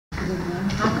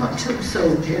I've got two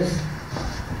soldiers.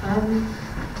 The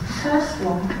first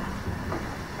one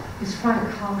is Frank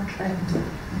Hartley.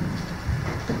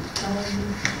 And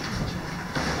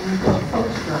I've got a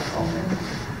photograph of him,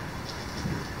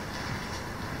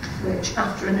 which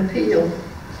after an appeal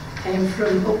came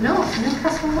from up north,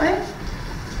 Newcastle way,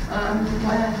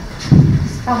 where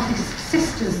his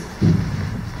sister's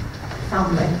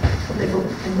family live up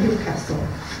in Newcastle.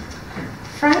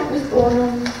 Frank was born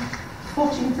on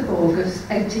 14th of August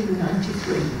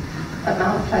 1893 at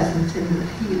Mount Pleasant in the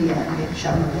Healy area,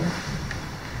 Shamrock.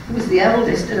 He was the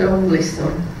eldest and only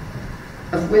son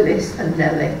of Willis and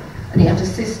Nellie, and he had a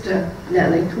sister,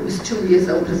 Nellie, who was 2 years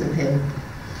older than him.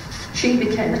 She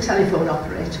became a telephone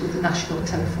operator with the National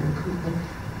Telephone Company.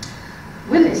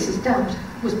 Willis, his dad,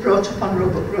 was brought up on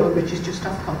Roebuck Road, which is just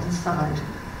off Common Side.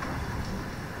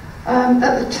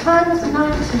 At the time of the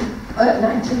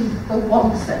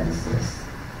 1901 census,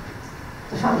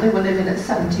 the family were living at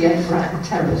 78 Brighton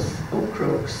Terrace, Oak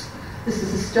Crooks. This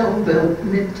is a stone-built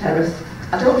mid-terrace.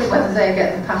 I don't know whether they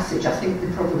get the passage. I think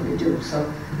they probably do, so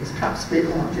it's perhaps a bit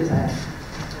larger there.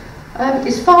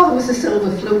 His father was a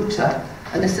silver fluter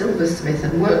and a silversmith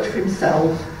and worked for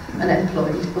himself and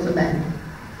employed other men.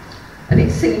 And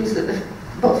it seems that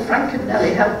both Frank and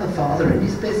Nellie helped the father in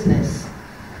his business.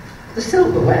 The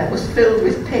silverware was filled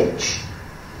with pitch,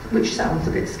 which sounds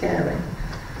a bit scary,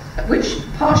 which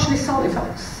partially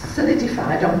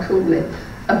solidified on cooling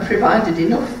and provided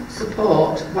enough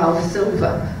support while the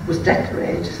silver was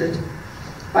decorated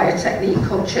by a technique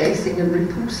called chasing and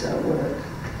repousseur work.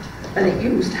 And it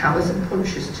used hammers and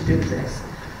punches to do this.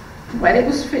 When it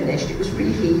was finished, it was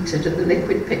reheated and the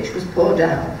liquid pitch was poured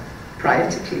out prior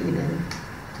to cleaning.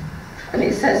 And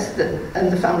it says that, and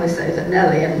the family say that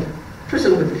Nellie and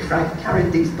presumably Frank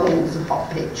carried these bowls of hot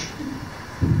pitch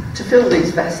to fill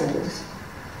these vessels.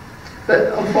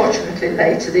 But unfortunately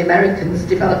later the Americans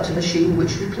developed a machine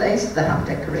which replaced the hand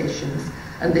decorations,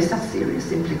 and this has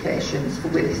serious implications for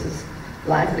Willis's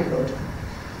livelihood.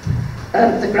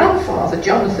 The grandfather,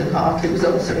 Jonathan Hartley, was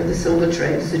also in the silver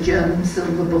trade as a German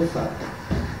silver buffer.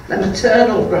 The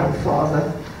maternal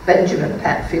grandfather, Benjamin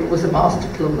Petfield, was a master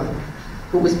plumber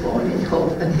who was born in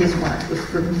Hull, and his wife was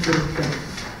from Filton.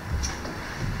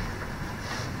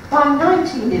 By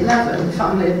 1911, the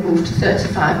family had moved to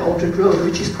 35 Aldred Road,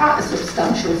 which is quite a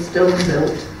substantial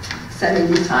stone-built,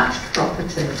 semi-detached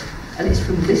property, and it's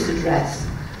from this address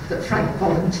that Frank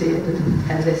volunteered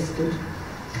and enlisted.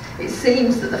 It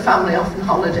seems that the family often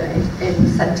holidayed in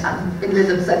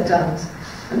Lytham St Anne's,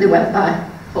 and they went by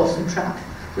horse and trap,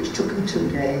 which took them 2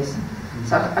 days.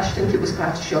 So I think it was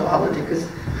quite a short holiday, because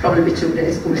probably be 2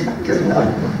 days coming back as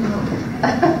well.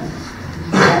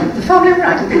 The family were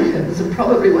Anglicans and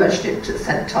probably worshipped at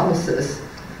St Thomas's,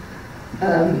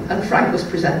 and Frank was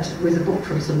presented with a book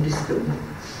from Sunday school.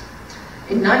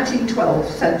 In 1912,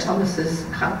 St Thomas's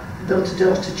had built a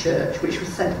daughter church, which was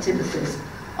St Timothy's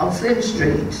on Slim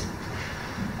Street.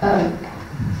 And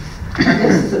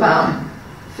this is about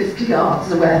 50 yards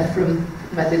away from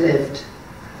where they lived.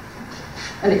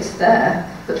 And it's there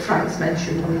that Frank's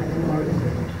mentioned on their memorial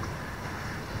road.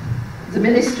 The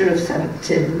minister of St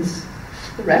Tim's,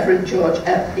 the Reverend George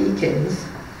Eakins,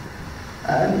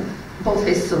 both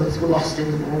his sons were lost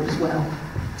in the war as well.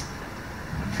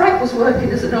 Frank was working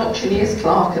as an auctioneer's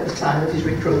clerk at the time of his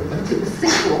recruitment. He was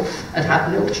single and had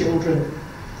no children.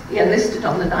 He enlisted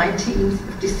on the 19th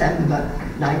of December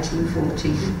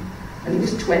 1914, and he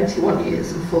was 21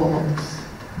 years and 4 months.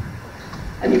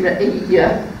 And he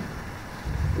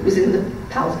was in the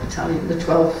Pals Battalion, the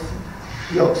 12th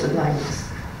Yorks and Lancs.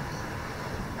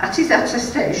 At his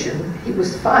attestation, he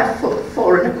was 5'4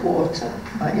 1/4",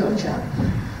 like your chap.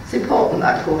 It's important,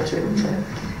 that quarter, isn't it?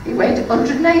 He weighed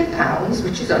 108 pounds,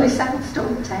 which is only 7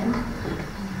 stone 10.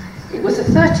 It was a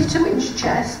 32-inch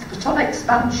chest, but on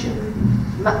expansion,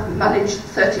 managed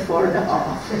 34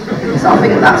 1/2. So I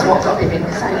think that's what got him in.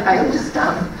 I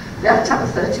understand they had to have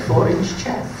a 34-inch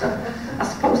chest, so I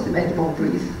suppose they made him all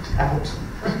breathe out.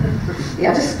 He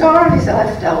had a scar on his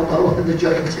left elbow and the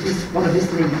joint of one of his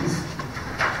knees.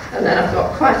 And then I've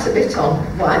got quite a bit on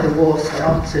why the war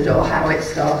started or how it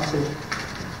started.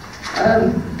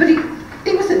 But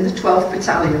he was in the 12th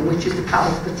Battalion, which is the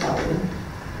Pals Battalion.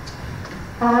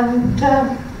 And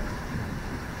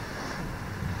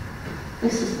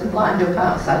this is them lined up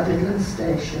outside Midland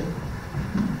Station.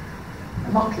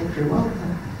 A motley crew, weren't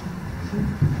they?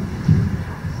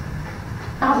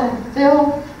 Now they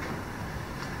all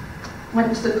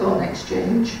went to the Corn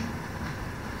Exchange,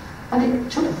 and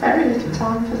it took very little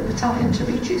time for the battalion to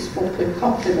reach its full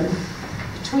complement.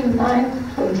 Between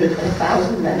 900 and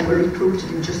 1,000 men were recruited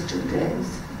in just 2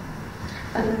 days.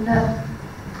 And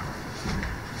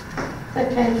They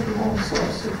came from all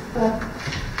sorts of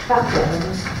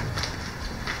backgrounds.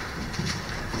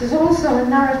 There's also a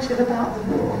narrative about the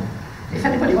war. If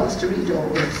anybody wants to read all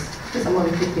this, because I'm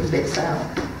only picking bits out,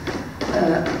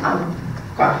 I'm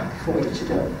quite happy for you to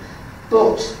do.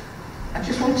 But I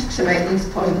just wanted to make these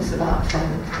points about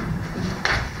Frank.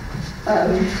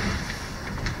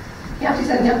 He had his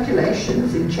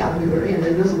inoculations in January and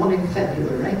another one in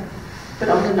February. But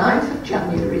on the 9th of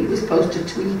January, he was posted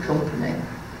to E Company.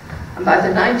 And by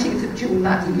the 19th of June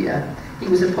that year, he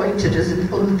was appointed as an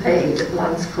unpaid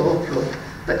Lance Corporal,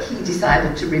 but he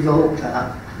decided to revoke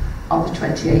that on the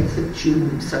 28th of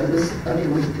June, so it was only a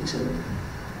week or two.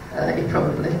 He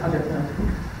probably, I don't know,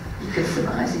 you can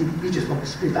surmise, he just wanted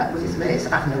to be back with his mates,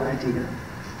 I have no idea.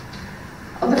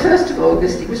 On the 1st of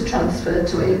August, he was transferred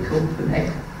to A Company.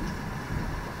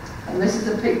 And this is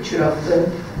a picture of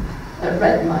them at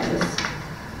Red Myers.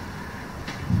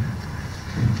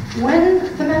 When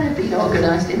the men had been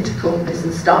organised into companies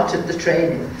and started the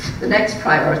training, the next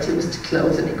priority was to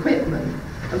clothes and equipment.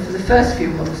 And for the first few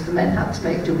months, the men had to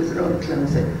make do with their own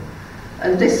clothing.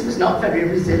 And this was not very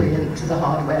resilient to the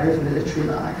hard wear of military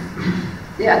life.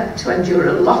 They had to endure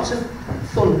a lot of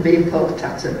fun being poked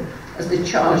at them as they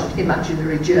charged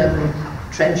imaginary German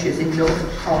trenches in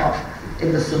Norfolk Park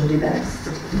in the Sunday best.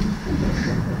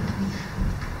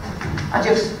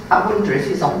 I wonder if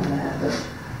he's on there, but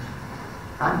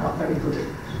I'm not very good at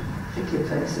picking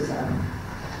faces out.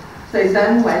 They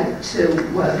then went to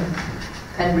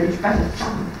Penridge Bank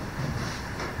Camp,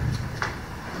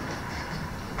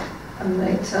 and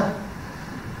later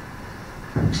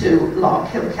to Lark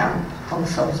Hill Camp on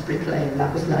Salisbury Plain.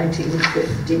 That was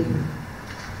 1915.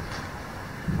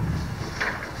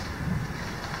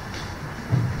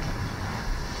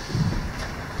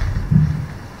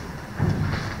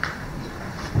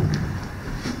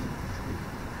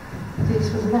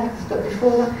 These were the next, but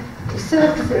before that, he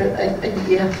served for a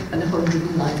year and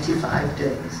 195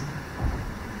 days.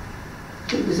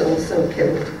 He was also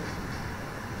killed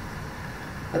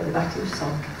at the Battle of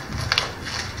Somme,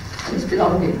 and his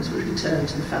belongings were returned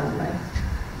to the family.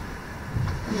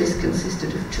 And this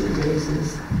consisted of 2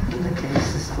 razors in the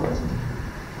cases for them.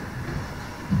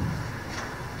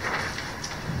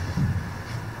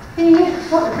 He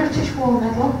got the British War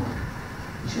Medal,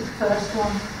 which is the first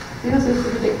one. The others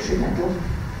were the Victory Medal,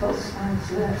 both sides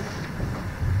there.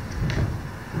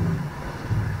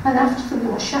 And after the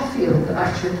war, Sheffield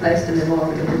actually placed a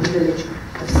memorial in the village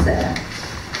of Sayre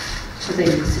to the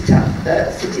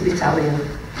city battalion,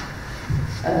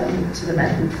 to the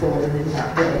men who'd fallen in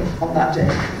that day, on that day,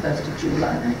 the 1st of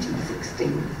July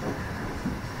 1916.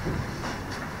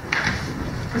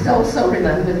 He's also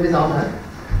remembered with honour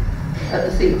at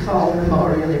the Thiepval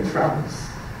Memorial in France.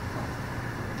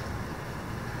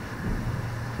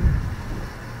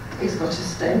 He's got a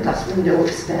stained glass window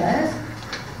upstairs,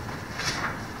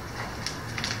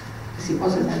 because he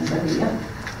was a member here.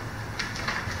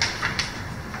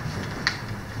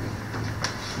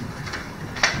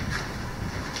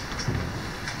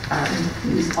 And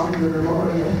he's on the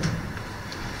memorial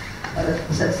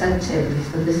at St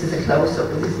Tim's, and this is a close-up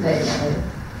with his name on it.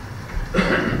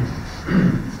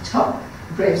 The top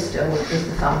gravestone is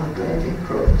the family grave in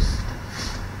Crooks.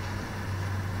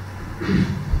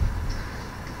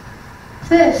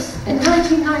 This, in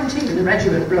 1919, the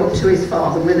regiment wrote to his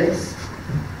father, Willis,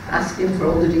 asking for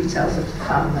all the details of the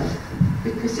family,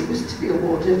 because it was to be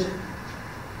awarded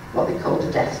what they called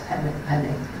a death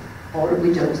penny, or a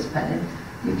widow's penny.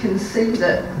 You can see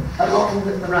that along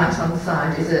the right-hand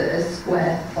side is a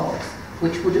square box,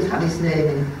 which would have had his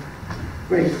name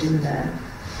engraved in there.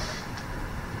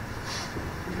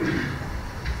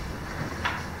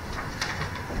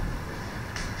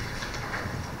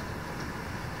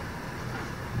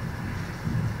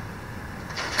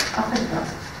 I think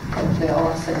that's probably all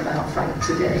I'll say about Frank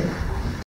today.